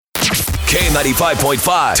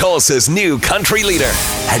K95.5, Tulsa's new country leader.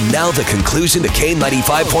 And now the conclusion to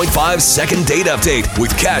K95.5's second date update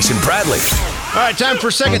with Cash and Bradley. All right, time for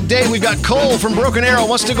second date. We've got Cole from Broken Arrow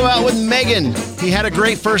wants to go out with Megan. He had a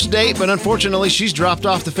great first date, but unfortunately, she's dropped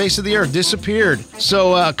off the face of the earth, disappeared.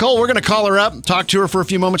 So, Cole, we're going to call her up, talk to her for a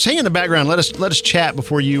few moments. Hang in the background. Let us chat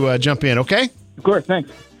before you jump in, okay? Of course, thanks.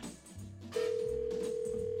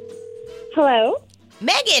 Hello?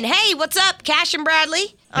 Megan, hey, what's up? Cash and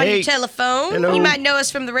Bradley on Hey. your telephone. Hello. You might know us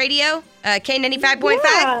from the radio, K95.5.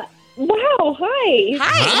 Yeah. Wow, hi.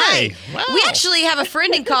 Hi. Wow. We actually have a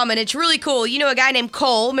friend in common. It's really cool. You know a guy named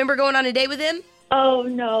Cole. Remember going on a date with him? Oh,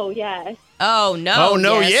 no, yes. Oh, no. Oh,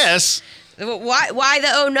 no, yes. Why the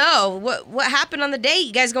oh, no? What happened on the date?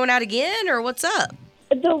 You guys going out again, or what's up?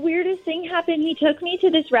 The weirdest thing happened. He took me to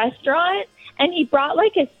this restaurant, and he brought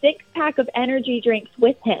like a 6-pack of energy drinks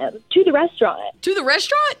with him to the restaurant. To the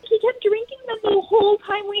restaurant? He kept drinking them the whole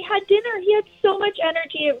time we had dinner. He had so much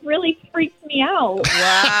energy, it really freaked me out.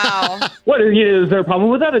 Wow. What is there a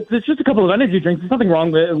problem with that? It's just a couple of energy drinks. There's nothing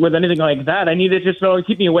wrong with anything like that. I need it just to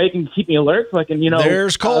keep me awake and keep me alert so I can,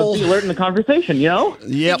 There's Cole. be alert in the conversation, Yep.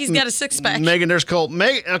 He's got a 6-pack. Megan, there's Cole.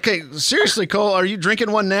 Okay, seriously, Cole, are you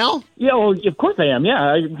drinking one now? Yeah, well, of course I am.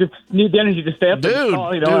 Yeah, I just need the energy to stay up. Dude, and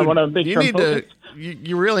call, I want to make you sure I'm need to. focused.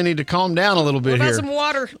 You really need to calm down a little bit What about here. some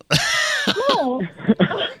water? Oh,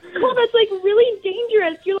 Cole, that's like really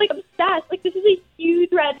dangerous. You're like obsessed. Like, this is a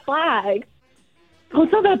huge red flag. Oh,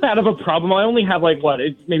 it's not that bad of a problem. I only have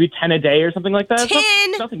maybe 10 a day or something like that. 10?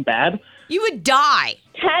 It's nothing bad. You would die.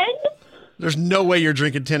 10? There's no way you're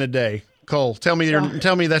drinking 10 a day, Cole. Tell me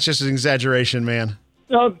that's just an exaggeration, man.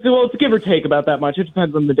 Well, it's give or take about that much. It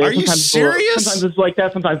depends on the day. Are you serious? Sometimes it's like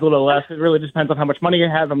that. Sometimes a little less. It really just depends on how much money you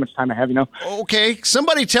have, how much time I have. Okay,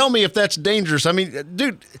 somebody tell me if that's dangerous. I mean,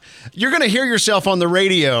 dude, you're going to hear yourself on the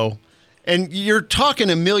radio, and you're talking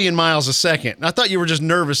a million miles a second. I thought you were just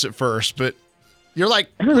nervous at first, but you're like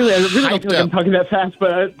I really don't feel hyped like I'm up. talking that fast,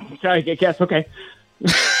 but I guess okay.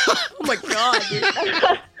 Oh, my God,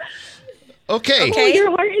 dude. Okay. Oh, your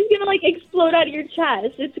heart is gonna like explode out of your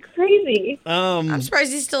chest. It's crazy. I'm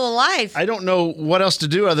surprised he's still alive. I don't know what else to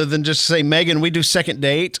do other than just say, Megan, we do second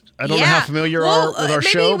date. I don't know how familiar you are with our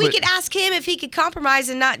show. Maybe we but could ask him if he could compromise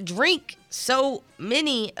and not drink so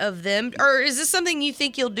many of them. Or is this something you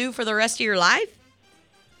think you'll do for the rest of your life?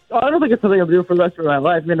 I don't think it's something I'll do for the rest of my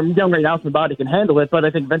life. I mean, I'm young right now, so my body can handle it, but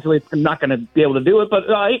I think eventually it's not going to be able to do it. But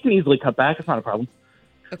it can easily cut back. It's not a problem.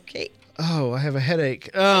 Okay. Oh, I have a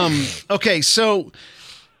headache. Okay, so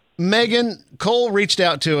Megan, Cole reached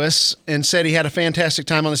out to us and said he had a fantastic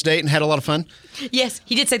time on this date and had a lot of fun. Yes,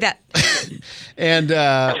 he did say that.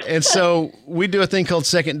 And so we do a thing called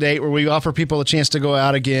second date where we offer people a chance to go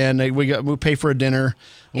out again. We pay for a dinner,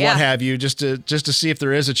 what have you, just to see if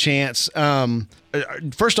there is a chance.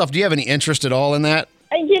 First off, do you have any interest at all in that?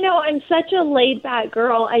 I'm such a laid-back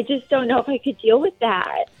girl. I just don't know if I could deal with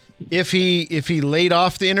that. If he laid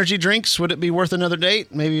off the energy drinks, would it be worth another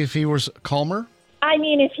date? Maybe if he was calmer? I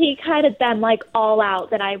mean, if he cut them like all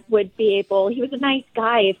out, then I would be able. He was a nice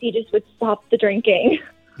guy. If he just would stop the drinking.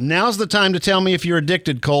 Now's the time to tell me if you're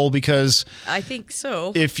addicted, Cole, because I think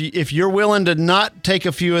so. if you're willing to not take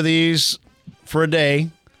a few of these for a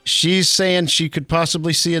day, she's saying she could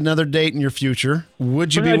possibly see another date in your future.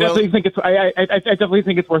 Would you be I willing? I definitely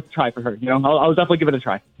think it's worth a try for her. I'll definitely give it a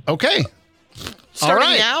try. Okay. Starting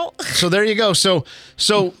all right. out? So there you go. So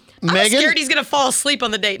I'm Megan, scared he's going to fall asleep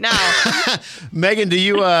on the date now. Megan, do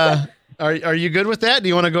you are you good with that? Do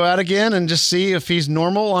you want to go out again and just see if he's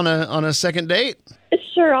normal on a second date?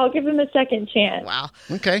 Sure, I'll give him a second chance. Wow.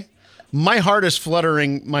 Okay. My heart is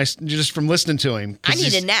fluttering just from listening to him. I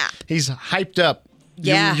need a nap. He's hyped up.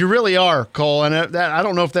 Yeah. You really are, Cole, and I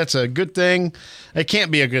don't know if that's a good thing. It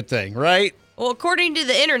can't be a good thing, right? Well, according to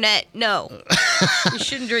the internet, no. You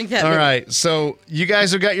shouldn't drink that All many. right, so you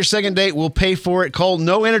guys have got your second date. We'll pay for it. Cole,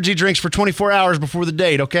 no energy drinks for 24 hours before the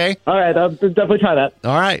date, okay? All right, I'll definitely try that.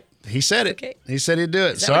 All right. He said it. Okay. He said he'd do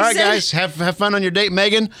it. that So, what all he right, said? guys, have fun on your date,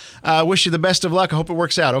 Megan. Wish you the best of luck. I hope it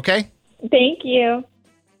works out, okay? Thank you.